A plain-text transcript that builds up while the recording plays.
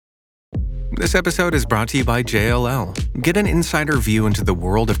This episode is brought to you by JLL. Get an insider view into the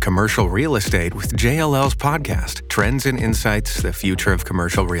world of commercial real estate with JLL's podcast, Trends and Insights, the Future of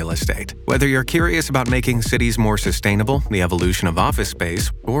Commercial Real Estate. Whether you're curious about making cities more sustainable, the evolution of office space,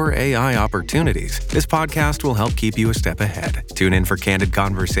 or AI opportunities, this podcast will help keep you a step ahead. Tune in for candid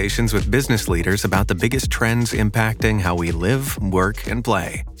conversations with business leaders about the biggest trends impacting how we live, work, and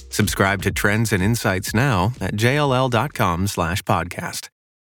play. Subscribe to Trends and Insights now at jll.com/podcast.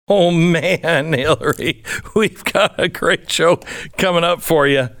 Oh, man, Hillary, we've got a great show coming up for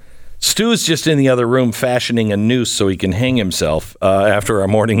you. Stu's just in the other room fashioning a noose so he can hang himself after our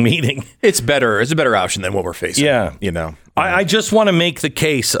morning meeting. It's better. It's a better option than what we're facing. Yeah. You know, I just want to make the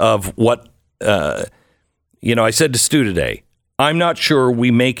case of what, I said to Stu today. I'm not sure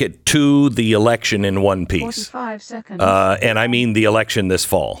we make it to the election in one piece. 45 seconds. And I mean the election this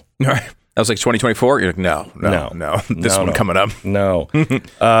fall. All right. That was like 2024. You're like, no. This one coming up. No.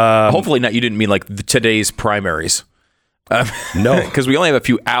 Hopefully not. You didn't mean like today's primaries. No, because we only have a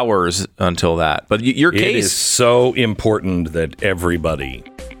few hours until that. But your case it is so important that everybody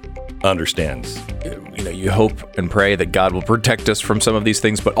understands. You hope and pray that God will protect us from some of these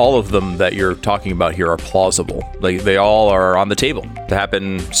things, but all of them that you're talking about here are plausible. They all are on the table to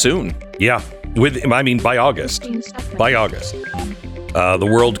happen soon. Yeah, by August. By August. The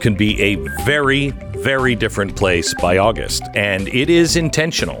world can be a very, very different place by August, and it is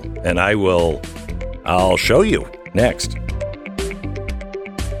intentional. And I'll show you next.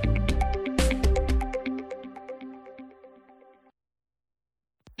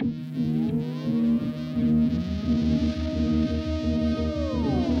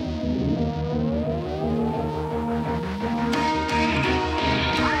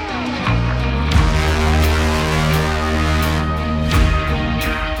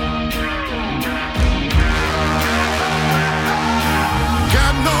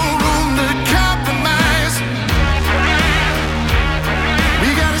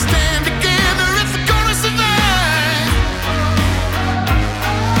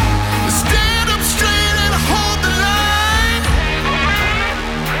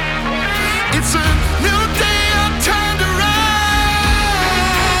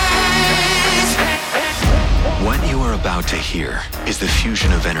 To hear is the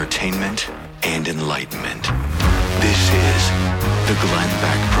fusion of entertainment and enlightenment. This is the Glenn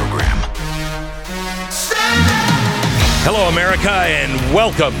Beck Program. Hello, America, and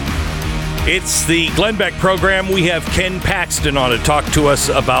welcome. It's the Glenn Beck Program. We have Ken Paxton on to talk to us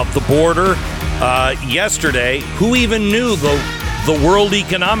about the border. Yesterday, who even knew the World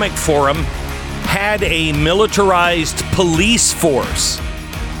Economic Forum had a militarized police force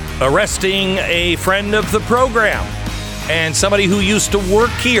arresting a friend of the program and somebody who used to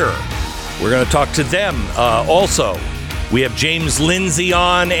work here. We're going to talk to them also. We have James Lindsay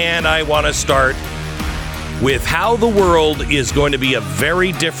on, and I want to start with how the world is going to be a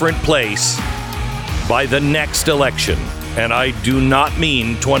very different place by the next election. And I do not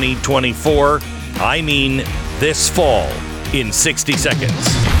mean 2024. I mean this fall in 60 seconds.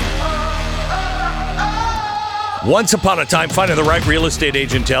 Once upon a time, finding the right real estate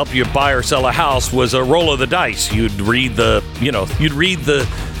agent to help you buy or sell a house was a roll of the dice. You'd read the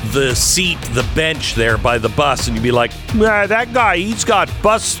seat, the bench there by the bus, and you'd be like, that guy, he's got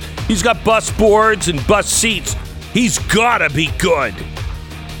bus boards and bus seats. He's gotta be good.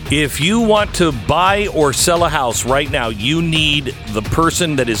 If you want to buy or sell a house right now, you need the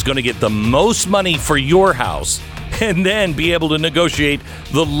person that is going to get the most money for your house and then be able to negotiate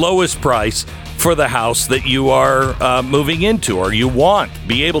the lowest price for the house that you are moving into or you want.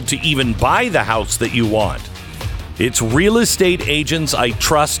 Be able to even buy the house that you want. It's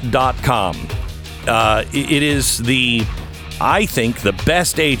realestateagentsitrust.com. It is I think, the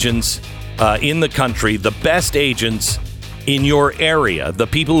best agents in the country, the best agents in your area, the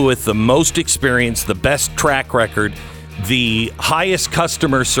people with the most experience, the best track record, the highest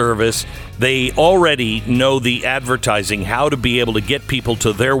customer service. They already know the advertising, how to be able to get people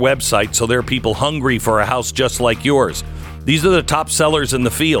to their website so they're people hungry for a house just like yours. These are the top sellers in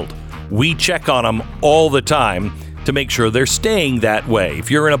the field. We check on them all the time to make sure they're staying that way.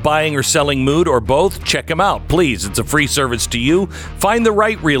 If you're in a buying or selling mood or both, check them out. Please, it's a free service to you. Find the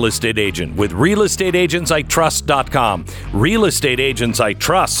right real estate agent with realestateagentsitrust.com.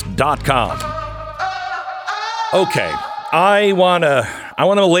 realestateagentsitrust.com. Okay, I want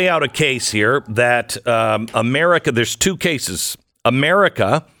to lay out a case here that America, there's two cases.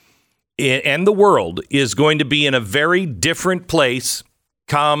 America and the world is going to be in a very different place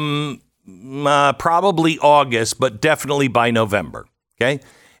come probably August, but definitely by November. Okay,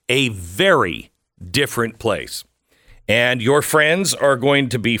 a very different place. And your friends are going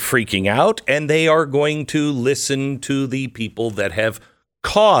to be freaking out, and they are going to listen to the people that have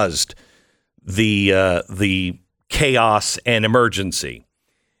caused the chaos and emergency.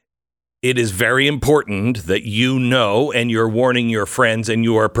 It is very important that you know, and you're warning your friends, and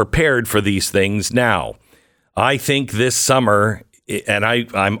you are prepared for these things now. I think this summer, and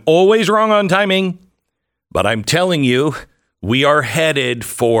I'm always wrong on timing, but I'm telling you, we are headed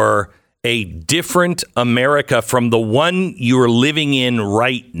for a different America from the one you're living in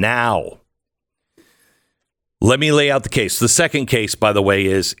right now. Let me lay out the case. The second case, by the way,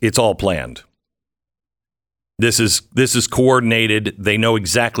 is it's all planned. This is coordinated. They know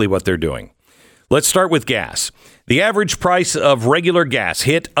exactly what they're doing. Let's start with gas. The average price of regular gas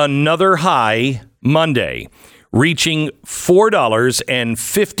hit another high Monday, reaching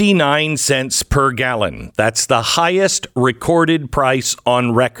 $4.59 per gallon. That's the highest recorded price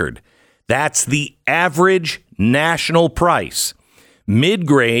on record. That's the average national price.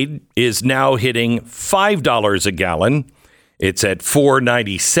 Mid-grade is now hitting $5 a gallon. It's at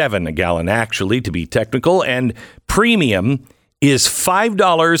 $4.97 a gallon, actually, to be technical. And premium is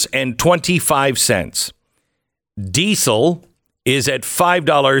 $5.25. Diesel is at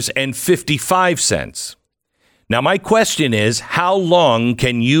 $5.55. Now, my question is, how long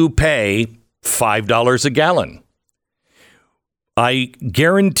can you pay $5 a gallon? I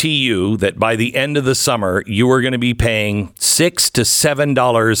guarantee you that by the end of the summer, you are going to be paying $6 to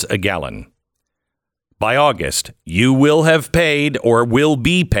 $7 a gallon. By August, you will have paid or will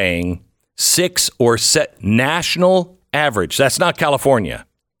be paying national average. That's not California.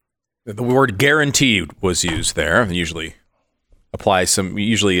 The word guaranteed was used there. Usually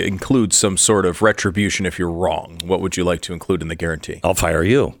includes some sort of retribution if you're wrong. What would you like to include in the guarantee? I'll fire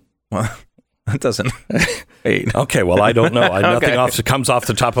you. Well, that doesn't. Wait. Okay, well, I don't know. Nothing comes off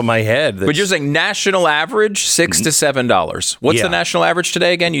the top of my head. But you're saying national average, $6 to $7. What's the national average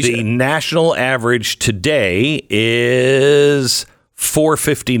today again? The national average today is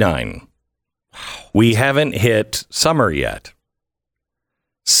 $4.59. We haven't hit summer yet.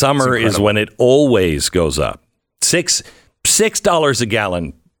 Summer is when it always goes up. $6 a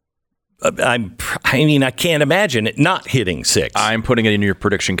gallon. I can't imagine it not hitting $6. I'm putting it in your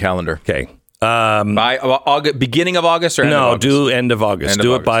prediction calendar. Okay. By August, beginning of August or end of August? Do end of August.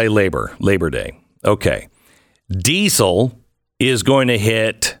 Do it by Labor Day. Okay. Diesel is going to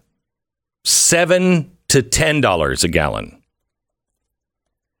hit $7 to $10 a gallon.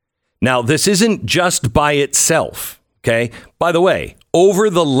 Now, this isn't just by itself. Okay. By the way,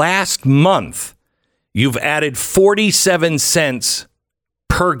 over the last month, you've added 47 cents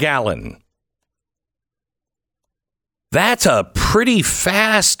per gallon. That's a pretty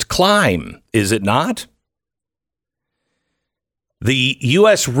fast climb, is it not? The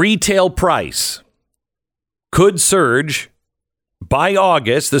U.S. retail price could surge by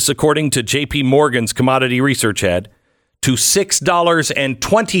August, this according to J.P. Morgan's commodity research head, to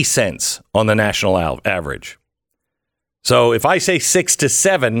 $6.20 on the national average. So if I say 6 to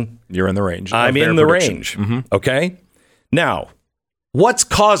 7, you're in the range. I'm in the range. Mm-hmm. Okay. Now, what's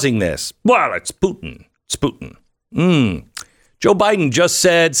causing this? Well, it's Putin. Joe Biden just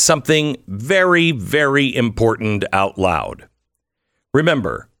said something very, very important out loud.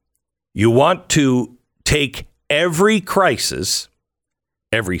 Remember, you want to take every crisis,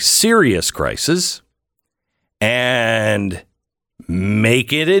 every serious crisis, and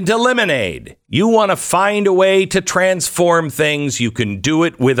make it into lemonade. You want to find a way to transform things. You can do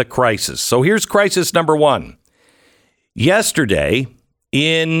it with a crisis. So here's crisis number one. Yesterday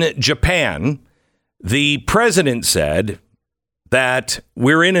in Japan, the president said that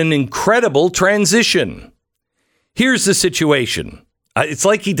we're in an incredible transition. Here's the situation. It's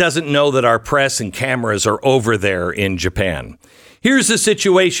like he doesn't know that our press and cameras are over there in Japan. Here's the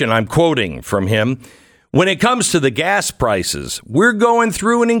situation. I'm quoting from him. When it comes to the gas prices, we're going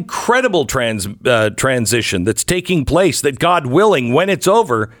through an incredible transition that's taking place that, God willing, when it's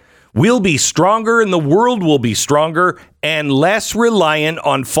over, we'll be stronger and the world will be stronger and less reliant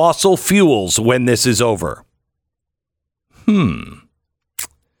on fossil fuels when this is over.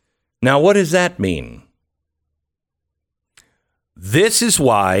 Now, what does that mean? This is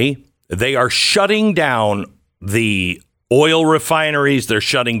why they are shutting down the oil refineries. They're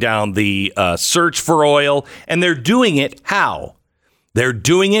shutting down the search for oil. And they're doing it how? They're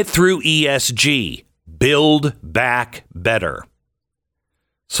doing it through ESG. Build back better.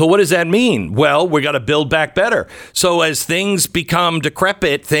 So what does that mean? Well, we got to build back better. So as things become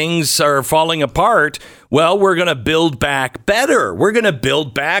decrepit, things are falling apart. Well, we're going to build back better. We're going to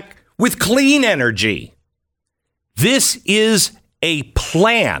build back with clean energy. This is a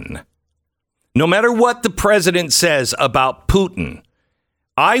plan. No matter what the president says about Putin,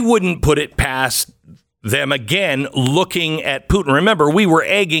 I wouldn't put it past them again looking at Putin. Remember, we were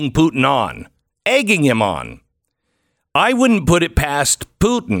egging him on. I wouldn't put it past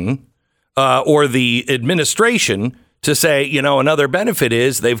Putin or the administration to say, another benefit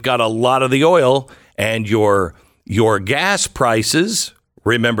is they've got a lot of the oil and your gas prices,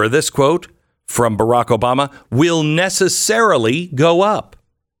 remember this quote from Barack Obama, will necessarily go up.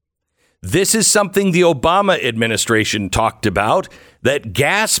 This is something the Obama administration talked about, that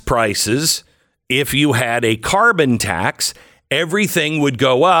gas prices, if you had a carbon tax, everything would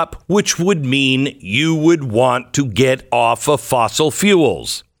go up, which would mean you would want to get off of fossil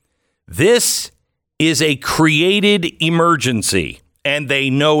fuels. This is a created emergency, and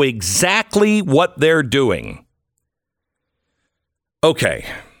they know exactly what they're doing. Okay.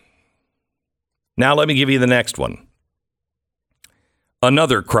 Now let me give you the next one.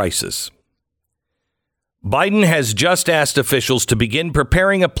 Another crisis. Biden has just asked officials to begin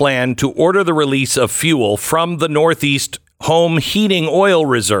preparing a plan to order the release of fuel from the Northeast Home Heating Oil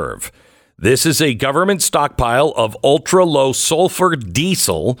Reserve. This is a government stockpile of ultra-low sulfur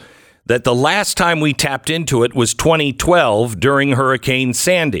diesel that the last time we tapped into it was 2012 during Hurricane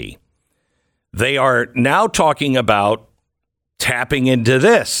Sandy. They are now talking about tapping into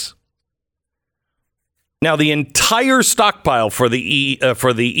this. Now, the entire stockpile for the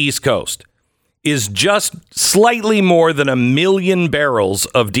East Coast is just slightly more than 1 million barrels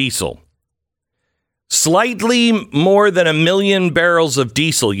of diesel. Slightly more than 1 million barrels of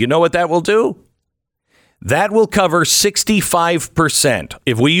diesel. You know what that will do? That will cover 65%.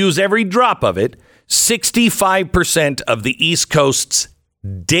 If we use every drop of it, 65% of the East Coast's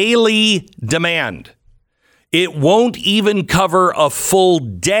daily demand. It won't even cover a full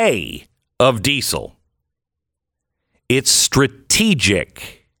day of diesel. It's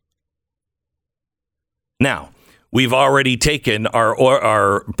strategic. Now, we've already taken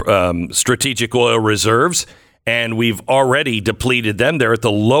our strategic oil reserves, and we've already depleted them. They're at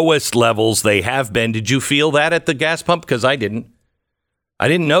the lowest levels they have been. Did you feel that at the gas pump? Because I didn't. I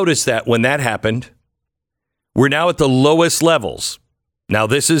didn't notice that when that happened. We're now at the lowest levels. Now,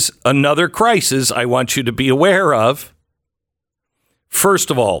 this is another crisis I want you to be aware of. First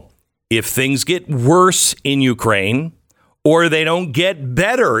of all, if things get worse in Ukraine, or they don't get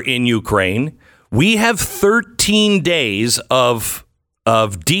better in Ukraine, we have 13 days of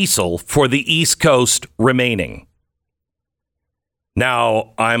diesel for the East Coast remaining.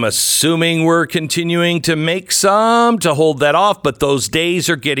 Now, I'm assuming we're continuing to make some to hold that off, but those days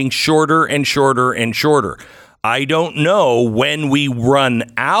are getting shorter and shorter and shorter. I don't know when we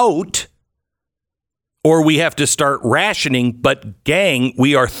run out or we have to start rationing, but gang,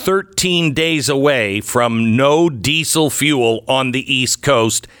 we are 13 days away from no diesel fuel on the East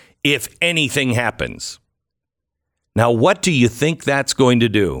Coast if anything happens. Now, what do you think that's going to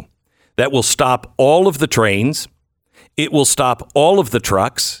do? That will stop all of the trains. It will stop all of the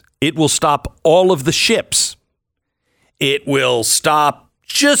trucks. It will stop all of the ships. It will stop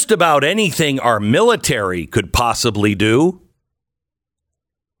just about anything our military could possibly do.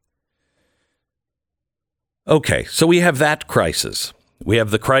 Okay, so we have that crisis. We have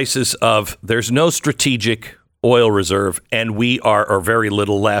the crisis of there's no strategic oil reserve, and we are very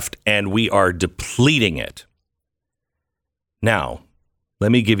little left, and we are depleting it. Now,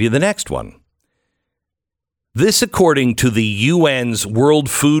 let me give you the next one. This, according to the UN's World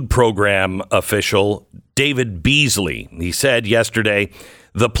Food Program official, David Beasley. He said yesterday,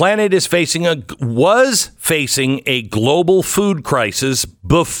 the planet was facing a global food crisis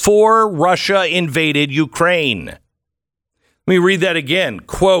before Russia invaded Ukraine. Let me read that again.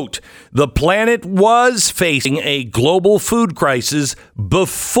 Quote, the planet was facing a global food crisis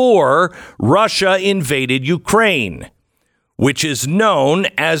before Russia invaded Ukraine, which is known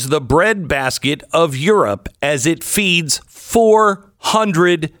as the breadbasket of Europe as it feeds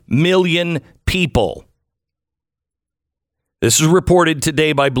 400 million people. This is reported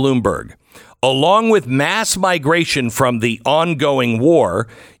today by Bloomberg. Along with mass migration from the ongoing war,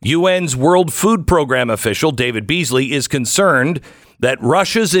 UN's World Food Program official David Beasley is concerned that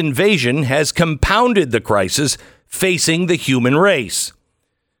Russia's invasion has compounded the crisis facing the human race.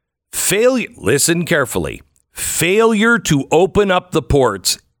 Listen carefully. Failure to open up the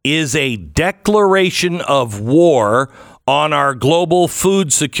ports is a declaration of war on our global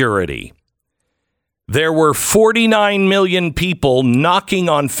food security. There were 49 million people knocking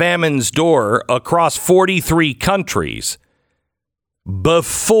on famine's door across 43 countries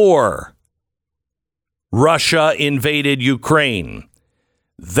before Russia invaded Ukraine.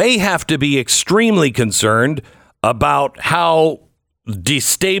 They have to be extremely concerned about how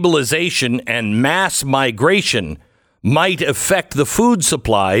destabilization and mass migration might affect the food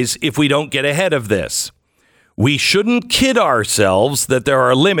supplies if we don't get ahead of this. We shouldn't kid ourselves that there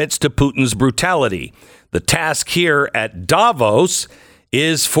are limits to Putin's brutality. The task here at Davos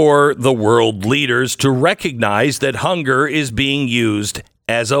is for the world leaders to recognize that hunger is being used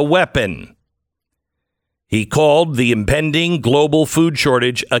as a weapon. He called the impending global food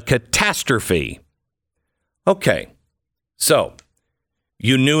shortage a catastrophe. Okay, so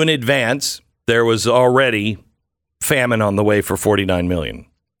you knew in advance there was already famine on the way for 49 million.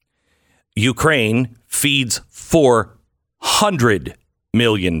 Ukraine feeds 400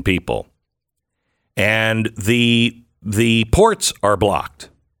 million people. And the ports are blocked.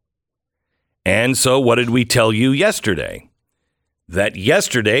 And so what did we tell you yesterday? That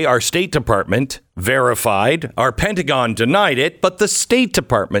yesterday our State Department verified, our Pentagon denied it, but the State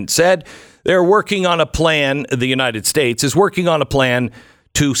Department said they're working on a plan, the United States is working on a plan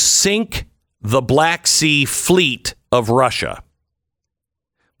to sink the Black Sea fleet of Russia.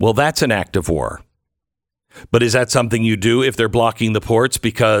 Well, that's an act of war. But is that something you do if they're blocking the ports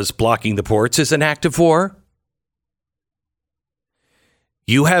because blocking the ports is an act of war?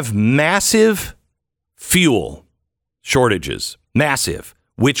 You have massive fuel shortages, massive,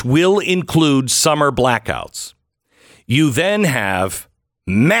 which will include summer blackouts. You then have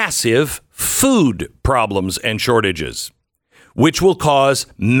massive food problems and shortages, which will cause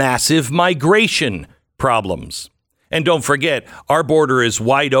massive migration problems. And don't forget, our border is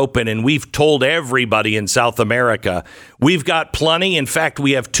wide open, and we've told everybody in South America, we've got plenty. In fact,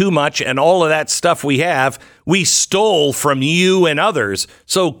 we have too much, and all of that stuff we have, we stole from you and others.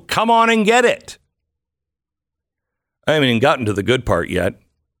 So come on and get it. I haven't even gotten to the good part yet.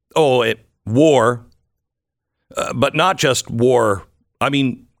 War, but not just war. I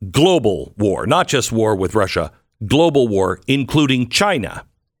mean, global war, not just war with Russia, global war, including China.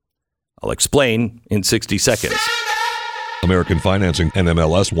 I'll explain in 60 seconds. American Financing,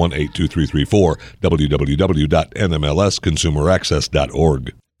 NMLS 182334,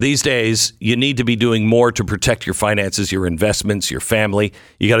 www.nmlsconsumeraccess.org. These days, you need to be doing more to protect your finances, your investments, your family.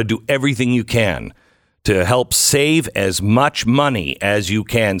 You got to do everything you can to help save as much money as you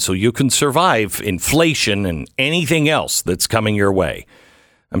can so you can survive inflation and anything else that's coming your way.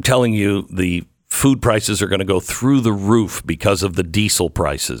 I'm telling you, the food prices are going to go through the roof because of the diesel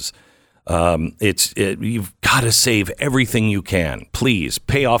prices. You've got to save everything you can. Please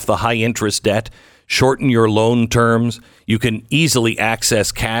pay off the high interest debt, shorten your loan terms. You can easily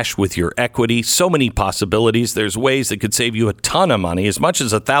access cash with your equity. So many possibilities. There's ways that could save you a ton of money, as much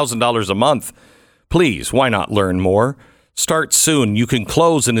as $1,000 a month. Please, why not learn more? Start soon. You can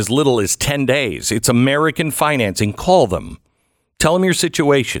close in as little as 10 days. It's American Financing. Call them. Tell them your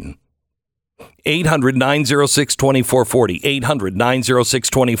situation. 800-906-2440,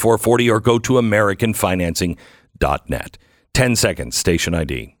 800-906-2440, or go to AmericanFinancing.net. 10 seconds, station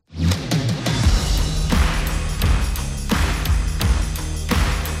ID.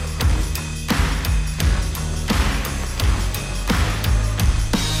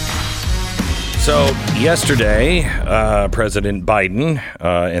 So yesterday, President Biden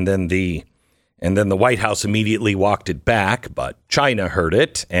and then the White House immediately walked it back, but China heard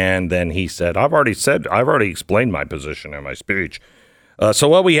it, and then he said, I've already explained my position in my speech. So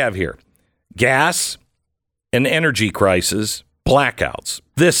what we have here, gas, an energy crisis, blackouts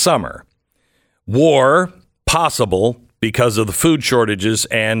this summer, war possible because of the food shortages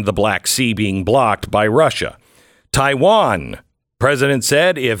and the Black Sea being blocked by Russia. Taiwan, president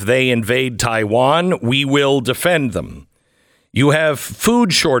said, if they invade Taiwan, we will defend them. You have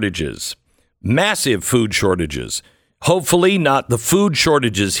food shortages. Massive food shortages. Hopefully not the food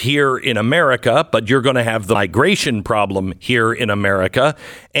shortages here in America, but you're going to have the migration problem here in America.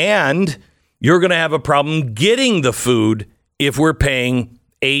 And you're going to have a problem getting the food if we're paying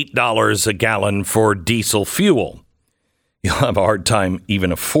 $8 a gallon for diesel fuel. You'll have a hard time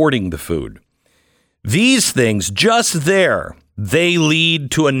even affording the food. These things just there, they lead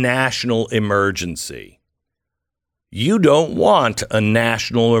to a national emergency. You don't want a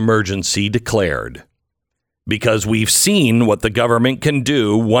national emergency declared because we've seen what the government can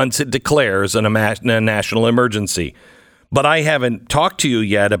do once it declares a national emergency. But I haven't talked to you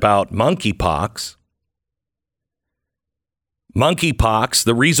yet about monkeypox. Monkeypox,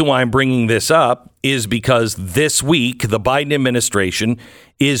 the reason why I'm bringing this up is because this week the Biden administration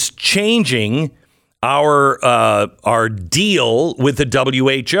is changing our deal with the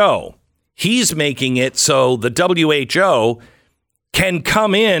WHO. He's making it so the WHO can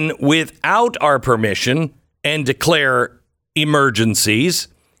come in without our permission and declare emergencies,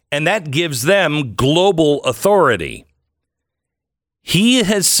 and that gives them global authority. He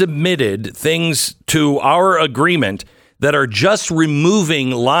has submitted things to our agreement that are just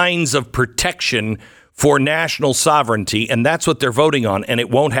removing lines of protection for national sovereignty, and that's what they're voting on, and it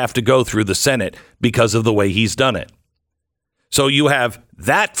won't have to go through the Senate because of the way he's done it. So you have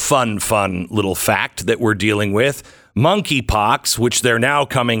that fun little fact that we're dealing with, monkeypox, which they're now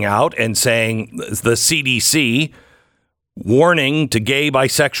coming out and saying the CDC warning to gay,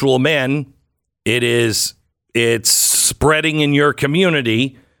 bisexual men, it's spreading in your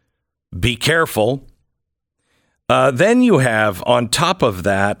community. Be careful. Then you have, on top of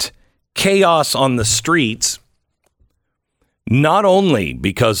that, chaos on the streets, not only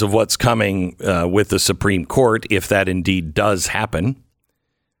because of what's coming with the Supreme Court, if that indeed does happen,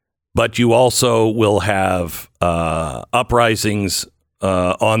 but you also will have uprisings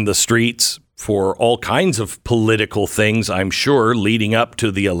on the streets for all kinds of political things, I'm sure, leading up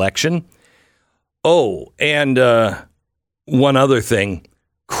to the election. Oh, and one other thing,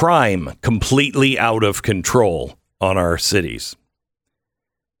 crime completely out of control on our cities.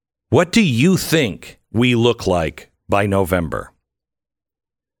 What do you think we look like by November?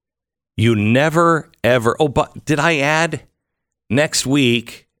 You never, ever. Oh, but did I add next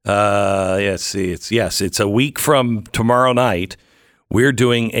week? It's a week from tomorrow night. We're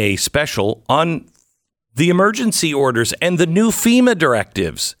doing a special on the emergency orders and the new FEMA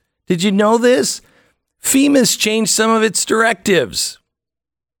directives. Did you know this? FEMA's changed some of its directives.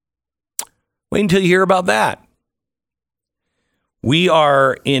 Wait until you hear about that. We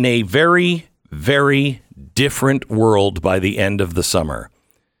are in a very, very different world by the end of the summer.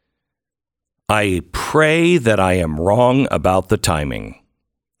 I pray that I am wrong about the timing.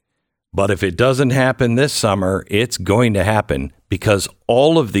 But if it doesn't happen this summer, it's going to happen because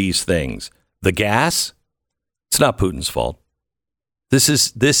all of these things, the gas, it's not Putin's fault. This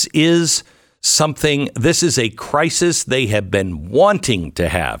is a crisis they have been wanting to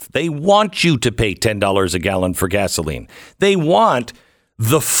have. They want you to pay $10 a gallon for gasoline. They want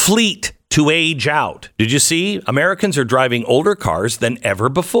the fleet to age out. Did you see? Americans are driving older cars than ever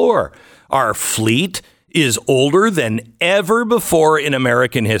before. Our fleet is older than ever before in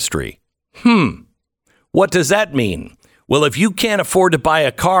American history. What does that mean? Well, if you can't afford to buy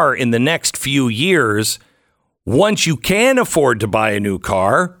a car in the next few years, once you can afford to buy a new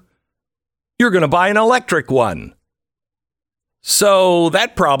car, you're going to buy an electric one. So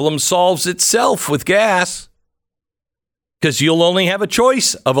that problem solves itself with gas because you'll only have a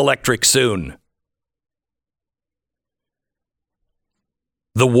choice of electric soon.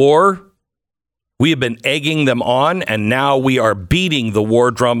 The war, we have been egging them on, and now we are beating the war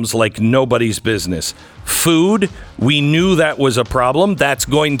drums like nobody's business. Food, we knew that was a problem. That's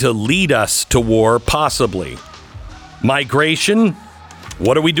going to lead us to war, possibly. Migration,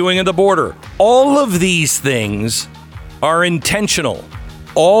 what are we doing at the border? All of these things are intentional.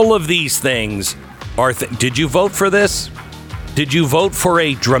 All of these things are... Did you vote for this? Did you vote for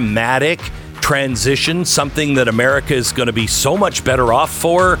a dramatic transition, something that America is going to be so much better off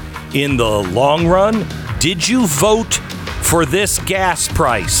for in the long run? Did you vote for this gas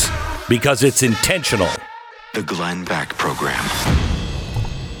price? Because it's intentional. The Glenn Beck Program.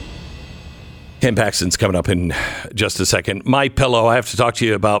 Ken Paxton's coming up in just a second. My Pillow. I have to talk to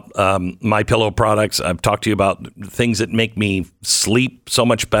you about My Pillow products. I've talked to you about things that make me sleep so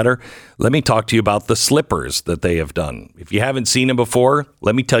much better. Let me talk to you about the slippers that they have done. If you haven't seen them before,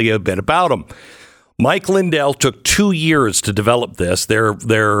 let me tell you a bit about them. Mike Lindell took 2 years to develop this.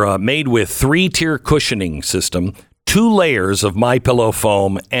 They're made with 3-tier cushioning system, 2 layers of My Pillow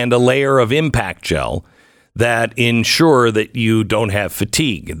foam, and a layer of impact gel that ensure that you don't have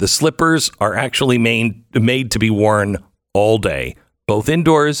fatigue. The slippers are actually made to be worn all day, both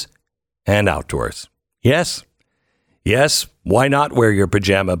indoors and outdoors. Yes, why not wear your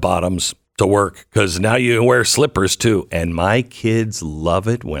pajama bottoms to work? Because now you can wear slippers too. And my kids love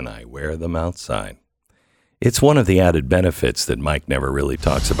it when I wear them outside. It's one of the added benefits that Mike never really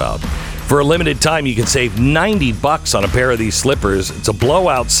talks about. For a limited time, you can save $90 on a pair of these slippers. It's a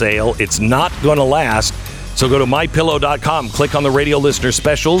blowout sale. It's not going to last. So go to mypillow.com, click on the radio listener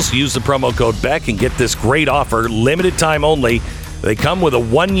specials, use the promo code Beck, and get this great offer. Limited time only. They come with a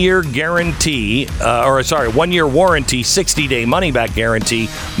 1-year guarantee, 1-year warranty, 60-day money-back guarantee.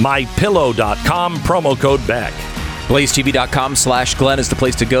 mypillow.com, promo code Beck. BlazeTV.com/Glenn is the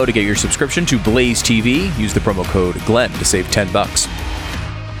place to go to get your subscription to Blaze TV. Use the promo code Glenn to save $10.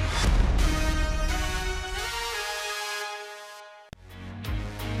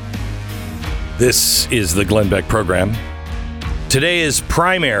 This is the Glenn Beck program. Today is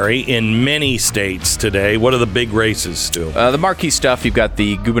primary in many states today. What are the big races, Stu? The marquee stuff, you've got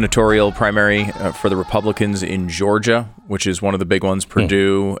the gubernatorial primary for the Republicans in Georgia, which is one of the big ones,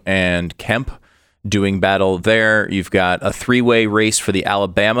 Purdue and Kemp doing battle there. You've got a three-way race for the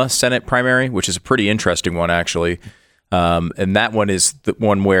Alabama Senate primary, which is a pretty interesting one, actually. And that one is the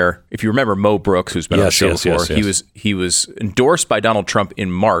one where, if you remember Mo Brooks, who's been on the show before, he was endorsed by Donald Trump in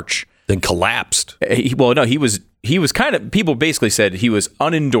March. Then collapsed. He was kind of, people basically said he was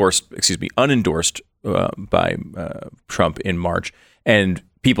unendorsed by Trump in March, and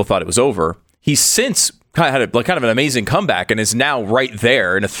people thought it was over. He's since had kind of an amazing comeback and is now right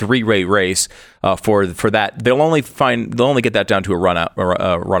there in a three-way race for that. They'll only get that down to a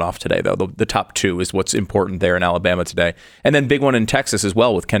runoff today, though. The top two is what's important there in Alabama today, and then big one in Texas as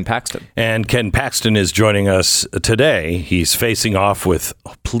well with Ken Paxton. And Ken Paxton is joining us today. He's facing off with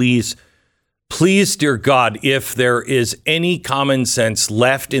please, dear God, if there is any common sense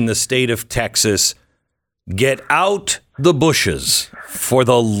left in the state of Texas, get out the bushes for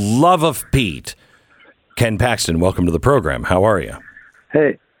the love of Pete. Ken Paxton, welcome to the program. How are you?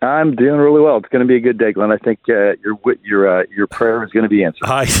 Hey, I'm doing really well. It's going to be a good day, Glenn. I think your prayer is going to be answered.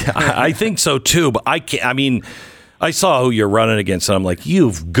 I think so too. But I saw who you're running against, and I'm like,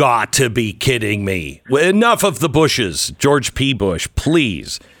 you've got to be kidding me. Enough of the bushes, George P. Bush,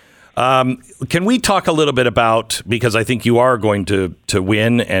 please. Can we talk a little bit about, because I think you are going to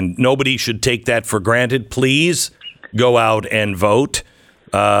win, and nobody should take that for granted. Please go out and vote.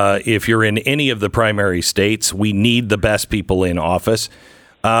 If you're in any of the primary states, we need the best people in office.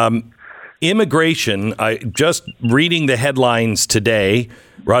 Immigration, just reading the headlines today,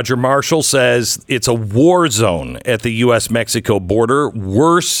 Roger Marshall says it's a war zone at the U.S.-Mexico border,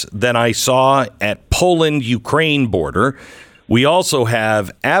 worse than I saw at Poland-Ukraine border. We also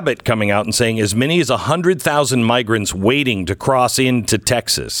have Abbott coming out and saying as many as 100,000 migrants waiting to cross into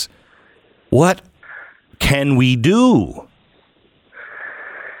Texas. What can we do?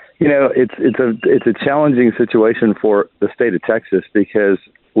 You know, it's a challenging situation for the state of Texas because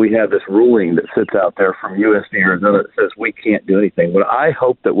we have this ruling that sits out there from USD Arizona that says we can't do anything. What I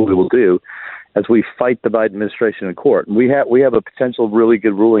hope that we will do as we fight the Biden administration in court, and we have a potential really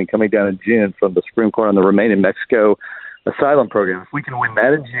good ruling coming down in June from the Supreme Court on the Remain in Mexico asylum program. If we can win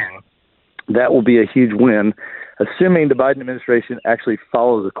that in June, that will be a huge win, assuming the Biden administration actually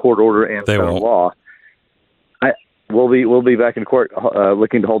follows the court order and federal law. We'll be back in court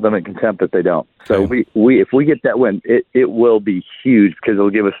looking to hold them in contempt if they don't. So we if we get that win, it will be huge because it'll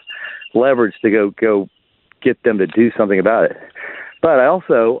give us leverage to go get them to do something about it. But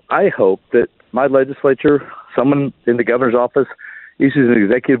I hope that my legislature, someone in the governor's office, issues an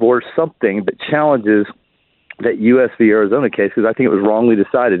executive order, something that challenges that U.S. v. Arizona case, because I think it was wrongly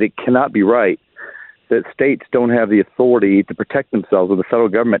decided. It cannot be right that states don't have the authority to protect themselves when the federal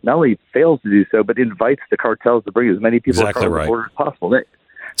government not only fails to do so, but invites the cartels to bring as many people across the border as possible. That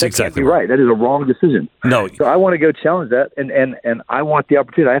can't be right. That is a wrong decision. No. So I want to go challenge that, and I want the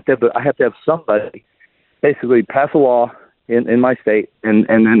opportunity. I have to have somebody basically pass a law in my state and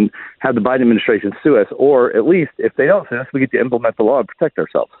then have the Biden administration sue us, or at least if they don't sue us, we get to implement the law and protect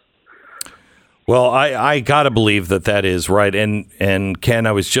ourselves. Well, I got to believe that is right. And Ken,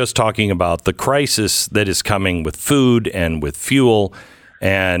 I was just talking about the crisis that is coming with food and with fuel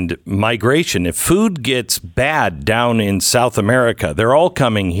and migration. If food gets bad down in South America, they're all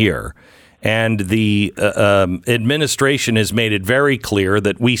coming here. And the administration has made it very clear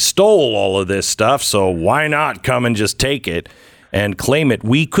that we stole all of this stuff, so why not come and just take it and claim it?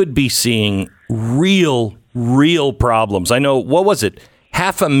 We could be seeing real problems. I know, what was it?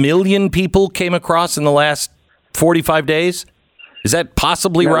 500,000 people came across in the last 45 days? Is that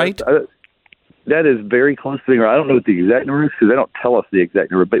possibly right? That is very close to being right. I don't know what the exact number is because they don't tell us the exact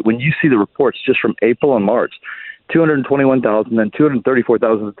number. But when you see the reports just from April and March, 221,000, then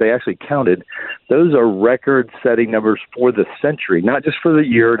 234,000 that they actually counted, those are record-setting numbers for the century, not just for the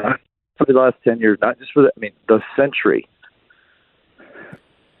year, not for the last 10 years, not just for the century.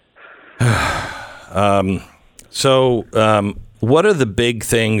 What are the big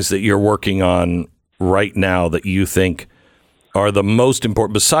things that you're working on right now that you think are the most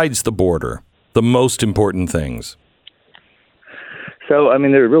important, besides the border, the most important things? So,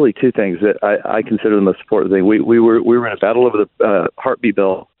 there are really two things that I consider the most important thing. We were in a battle over the heartbeat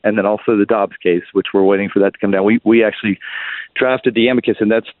bill and then also the Dobbs case, which we're waiting for that to come down. We actually drafted the amicus, and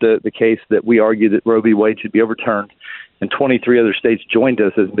that's the case that we argue that Roe v. Wade should be overturned. And 23 other states joined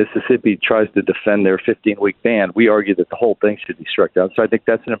us as Mississippi tries to defend their 15-week ban. We argue that the whole thing should be struck down. So I think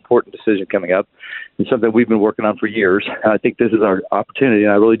that's an important decision coming up and something we've been working on for years. And I think this is our opportunity,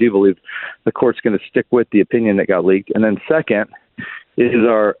 and I really do believe the court's going to stick with the opinion that got leaked. And then second, is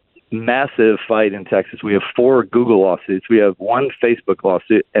our massive fight in Texas. We have 4 Google lawsuits. We have 1 Facebook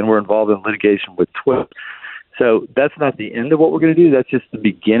lawsuit, and we're involved in litigation with Twitter. So that's not the end of what we're going to do. That's just the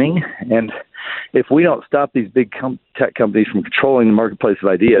beginning. And if we don't stop these big tech companies from controlling the marketplace of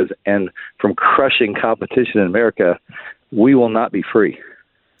ideas and from crushing competition in America, we will not be free.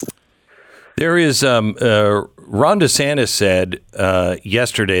 There is, Ron DeSantis said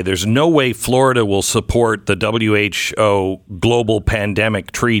yesterday, there's no way Florida will support the WHO Global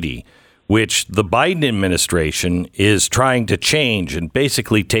Pandemic Treaty, which the Biden administration is trying to change and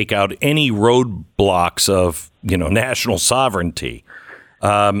basically take out any roadblocks of, national sovereignty.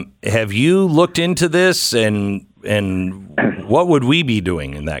 Have you looked into this, and what would we be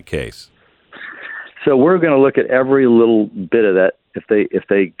doing in that case? So we're going to look at every little bit of that if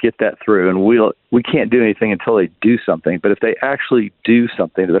they get that through, and we can't do anything until they do something. But if they actually do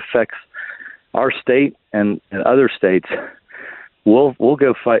something that affects our state and other states, we'll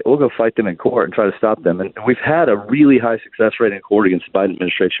go fight them in court and try to stop them. And we've had a really high success rate in court against the Biden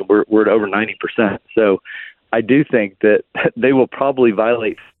administration. We're at over 90%. So I do think that they will probably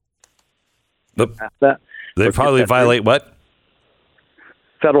violate that. They probably violate what?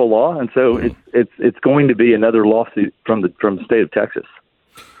 Federal law, and so it's going to be another lawsuit from the state of Texas.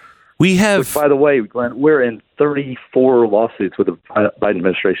 We have, which, by the way, Glenn, we're in 34 lawsuits with the Biden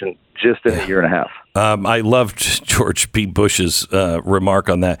administration just in a year and a half. I loved George P. Bush's remark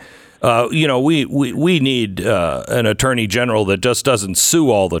on that. We need an attorney general that just doesn't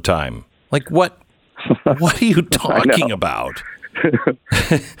sue all the time. Like what? What are you talking about?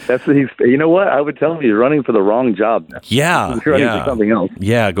 You know what? I would tell him he's running for the wrong job now. Yeah, he's running for something else.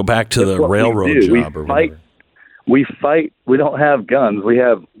 Yeah, go back to the railroad job. We fight. We don't have guns. We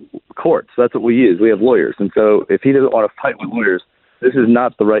have courts. That's what we use. We have lawyers. And so if he doesn't want to fight with lawyers, this is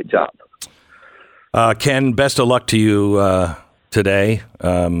not the right job. Ken, best of luck to you today.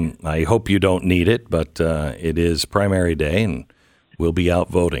 I hope you don't need it, but it is primary day, and we'll be out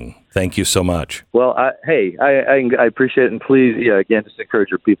voting. Thank you so much. Well, I appreciate it. And please, again, just encourage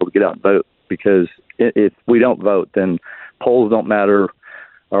your people to get out and vote, because if we don't vote, then polls don't matter.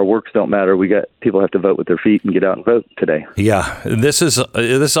 Our works don't matter. People have to vote with their feet and get out and vote today. Yeah, this is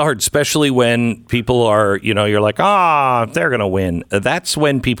hard, especially when people are, you're like, they're going to win. That's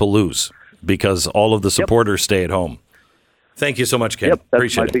when people lose, because all of the supporters stay at home. Thank you so much, Ken. Yep, that's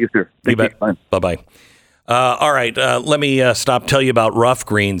appreciate my biggest fear. You bet. Bye-bye. All right, let me tell you about Rough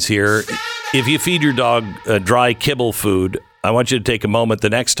Greens here. If you feed your dog dry kibble food, I want you to take a moment the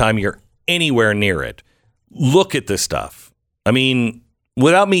next time you're anywhere near it. Look at this stuff. I mean,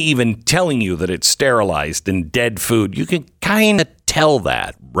 without me even telling you that it's sterilized and dead food, you can kind of tell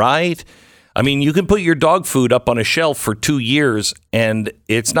that, right? I mean, you can put your dog food up on a shelf for 2 years and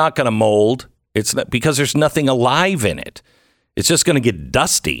it's not going to mold. It's not, because there's nothing alive in it. It's just going to get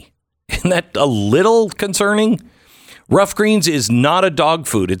dusty. Isn't that a little concerning? Rough Greens is not a dog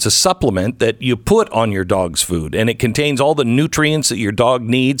food. It's a supplement that you put on your dog's food, and it contains all the nutrients that your dog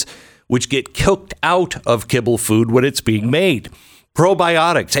needs, which get cooked out of kibble food when it's being made.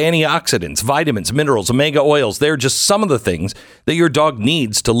 Probiotics, antioxidants, vitamins, minerals, omega oils, they're just some of the things that your dog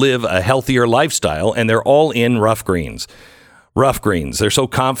needs to live a healthier lifestyle, and they're all in Rough Greens. Rough Greens, they're so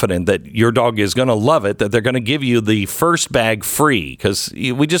confident that your dog is going to love it that they're going to give you the first bag free, because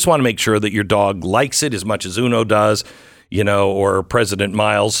we just want to make sure that your dog likes it as much as Uno does, or President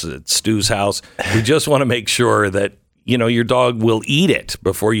Miles at Stu's house. We just want to make sure that, your dog will eat it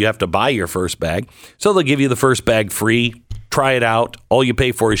before you have to buy your first bag. So they'll give you the first bag free. Try it out. All you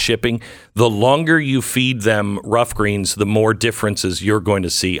pay for is shipping. The longer you feed them Rough Greens, the more differences you're going to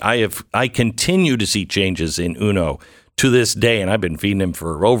see. I continue to see changes in Uno to this day, and I've been feeding him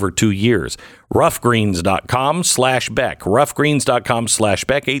for over 2 years. Roughgreens.com/Beck.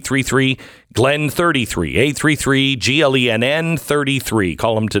 Roughgreens.com/Beck. 833-GLEN-33. 833-GLENN-33.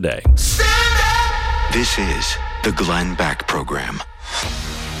 Call him today. This is the Glenn Beck Program.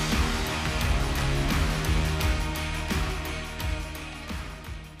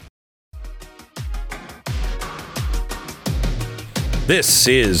 This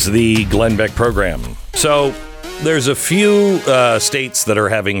is the Glenn Beck Program. So there's a few states that are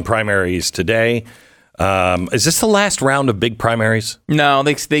having primaries today. Is this the last round of big primaries? No,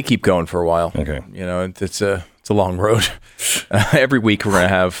 they keep going for a while. Okay. It's a long road. Every week we're going to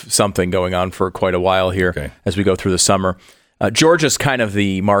have something going on for quite a while here as we go through the summer. Georgia's kind of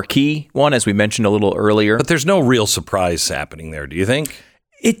the marquee one, as we mentioned a little earlier. But there's no real surprise happening there, do you think?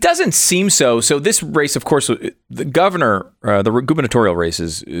 It doesn't seem so. So this race, of course, the gubernatorial race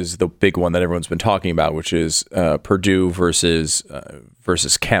is the big one that everyone's been talking about, which is Perdue versus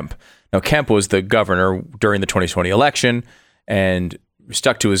Kemp. Now, Kemp was the governor during the 2020 election, and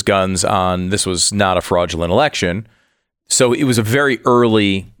stuck to his guns on this was not a fraudulent election. So it was a very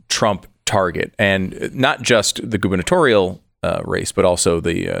early Trump target, and not just the gubernatorial race, but also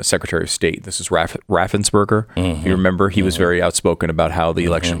the Secretary of State. This is Raffensperger. You remember, he was very outspoken about how the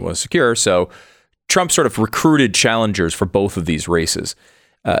election was secure. So Trump sort of recruited challengers for both of these races.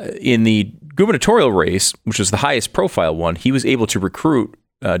 In the gubernatorial race, which was the highest profile one, he was able to recruit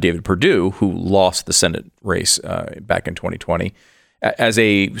David Perdue, who lost the Senate race back in 2020, as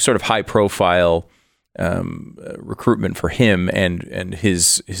a sort of high profile recruitment for him and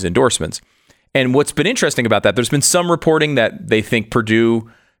his endorsements. And what's been interesting about that, there's been some reporting that they think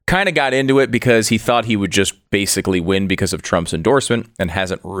Perdue kind of got into it because he thought he would just basically win because of Trump's endorsement and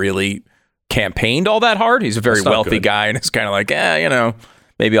hasn't really campaigned all that hard. He's a very wealthy guy and it's kind of like,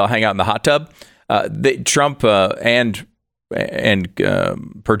 maybe I'll hang out in the hot tub. Trump and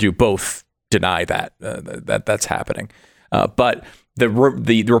Perdue both deny that's happening. But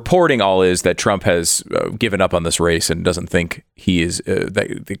the reporting all is that Trump has given up on this race and doesn't think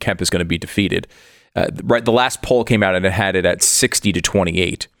that Kemp is going to be defeated. The last poll came out and it had it at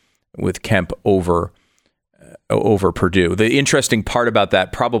 60-28 with Kemp over Perdue. The interesting part about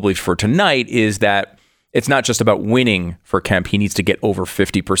that, probably for tonight, is that it's not just about winning for Kemp. He needs to get over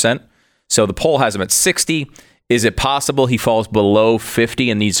 50%. So the poll has him at 60. Is it possible he falls below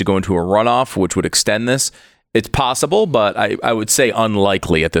 50 and needs to go into a runoff, which would extend this? It's possible, but I would say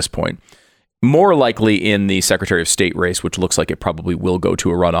unlikely at this point. More likely in the Secretary of State race, which looks like it probably will go to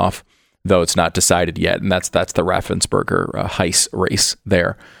a runoff, though it's not decided yet. And that's the Raffensperger Heiss race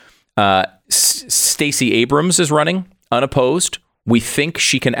there. Stacey Abrams is running unopposed. We think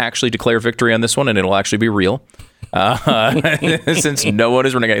she can actually declare victory on this one, and it'll actually be real, since no one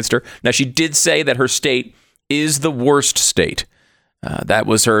is running against her. Now, she did say that her state is the worst state.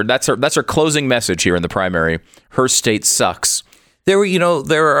 That's her closing message here in the primary. Her state sucks.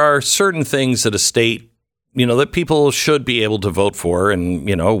 There are certain things that a state, that people should be able to vote for and,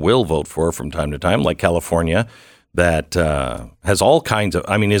 will vote for from time to time, like California, that has all kinds of,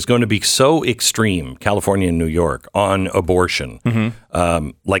 is going to be so extreme, California and New York, on abortion,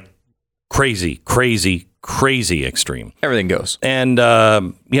 like crazy extreme. Everything goes. And,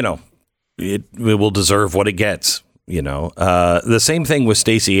 it will deserve what it gets. The same thing with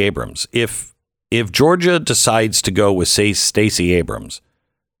Stacey Abrams. If Georgia decides to go with Stacey Abrams,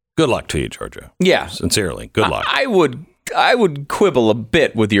 good luck to you, Georgia. Yeah, sincerely, good luck. I would quibble a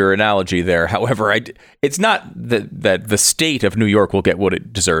bit with your analogy there. However, it's not that the state of New York will get what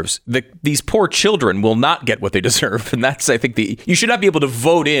it deserves. These poor children will not get what they deserve, and that's, I think, you should not be able to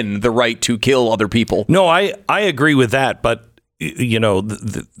vote in the right to kill other people. No, I agree with that, but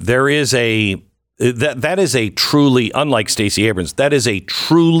there is that is a truly, unlike Stacey Abrams, that is a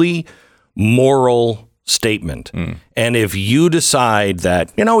truly moral statement. And if you decide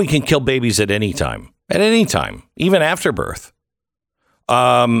that, we can kill babies at any time, even after birth,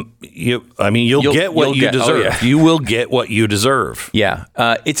 you'll get what you deserve. Oh, yeah. You will get what you deserve. Yeah.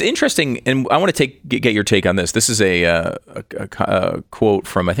 It's interesting. And I want to get your take on this. This is a quote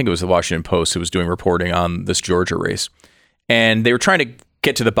from, I think it was the Washington Post, who was doing reporting on this Georgia race. And they were trying to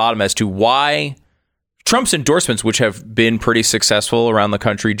get to the bottom as to why Trump's endorsements, which have been pretty successful around the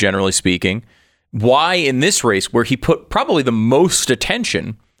country, generally speaking, why in this race, where he put probably the most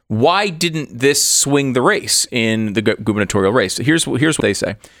attention, why didn't this swing the race in the gubernatorial race? Here's what they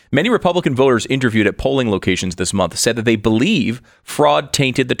say. Many Republican voters interviewed at polling locations this month said that they believe fraud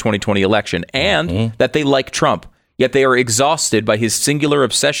tainted the 2020 election and that they like Trump, yet they are exhausted by his singular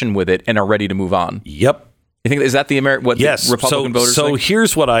obsession with it and are ready to move on. Yep. You think, is that the Republican voters think?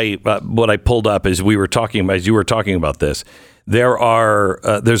 Here's what I pulled up as you were talking about this.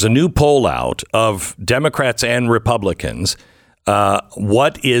 There's a new poll out of Democrats and Republicans.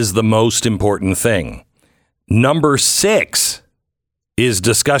 What is the most important thing? Number 6 is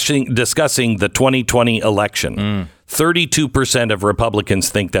discussing the 2020 election. 32% of Republicans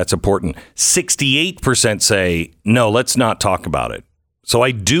think that's important. 68% say, no, let's not talk about it. So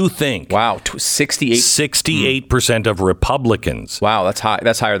I do think. Wow, 68% of Republicans. Wow, that's high.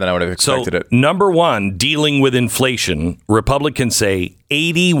 That's higher than I would have expected it. Number 1, dealing with inflation. Republicans say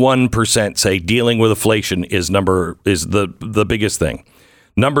 81% say dealing with inflation is the biggest thing.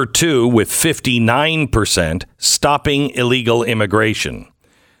 Number 2, with 59%, stopping illegal immigration.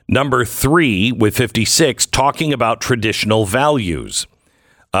 Number 3, with 56, talking about traditional values.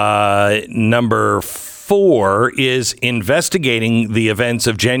 Number 4 is investigating the events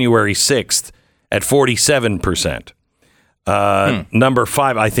of January 6th at 47%. Number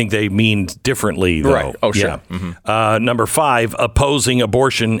 5, I think they mean differently, though. Right. Oh, sure. Yeah. Number 5, opposing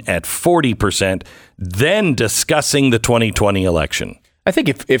abortion at 40%, then discussing the 2020 election. I think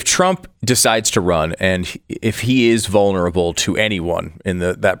if Trump decides to run and if he is vulnerable to anyone in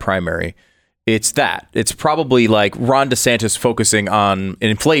that primary, it's that. It's probably like Ron DeSantis focusing on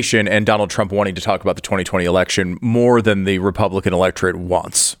inflation and Donald Trump wanting to talk about the 2020 election more than the Republican electorate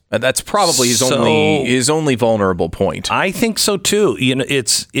wants. And that's probably his only vulnerable point. I think so too.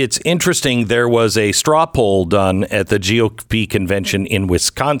 It's interesting. There was a straw poll done at the GOP convention in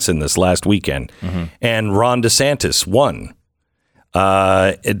Wisconsin this last weekend, and Ron DeSantis won.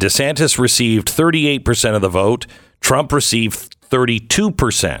 DeSantis received 38% of the vote. Trump received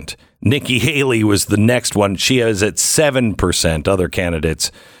 32%. Nikki Haley was the next one. She is at 7%. Other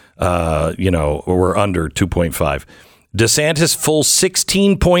candidates, were under 2.5. DeSantis full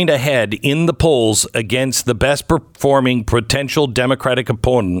 16-point ahead in the polls against the best performing potential Democratic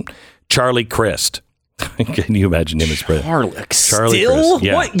opponent, Charlie Crist. Can you imagine him as president? Charlie Crist.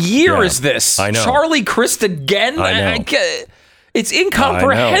 Yeah. What year is this? I know. Charlie Crist again? I know. It's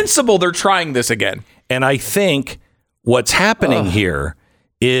incomprehensible they're trying this again. And I think what's happening here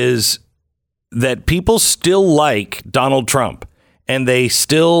is that people still like Donald Trump and they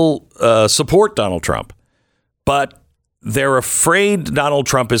still support Donald Trump, but they're afraid Donald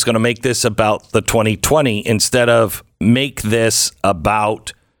Trump is going to make this about the 2020 instead of make this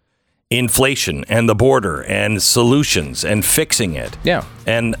about inflation and the border and solutions and fixing it. Yeah.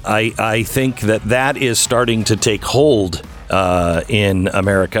 And I think that is starting to take hold in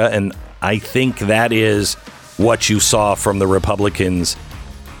America. And I think that is what you saw from the Republicans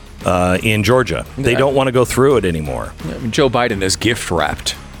in Georgia. They don't want to go through it anymore. Joe Biden is gift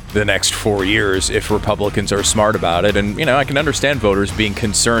wrapped the next 4 years if Republicans are smart about it. And, I can understand voters being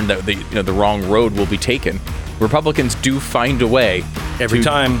concerned that the wrong road will be taken. Republicans do find a way every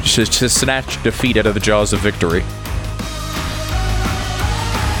time to snatch defeat out of the jaws of victory.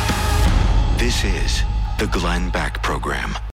 This is the Glenn Beck Program.